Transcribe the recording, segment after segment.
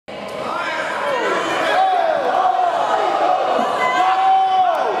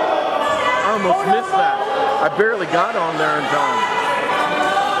just missed that. I barely got on there in time.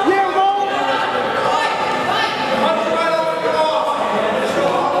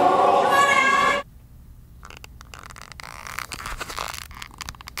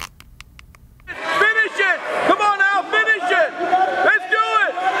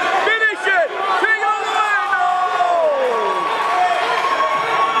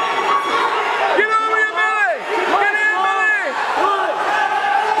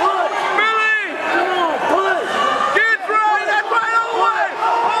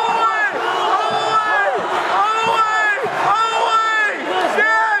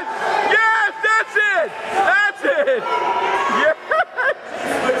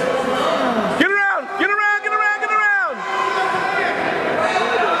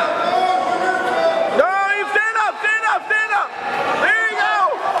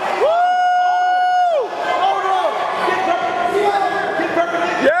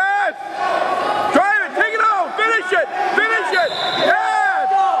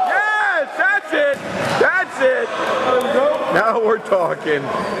 Now we're talking.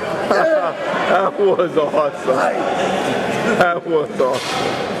 That was awesome. That was awesome.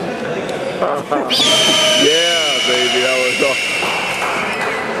 Yeah, baby, that was awesome.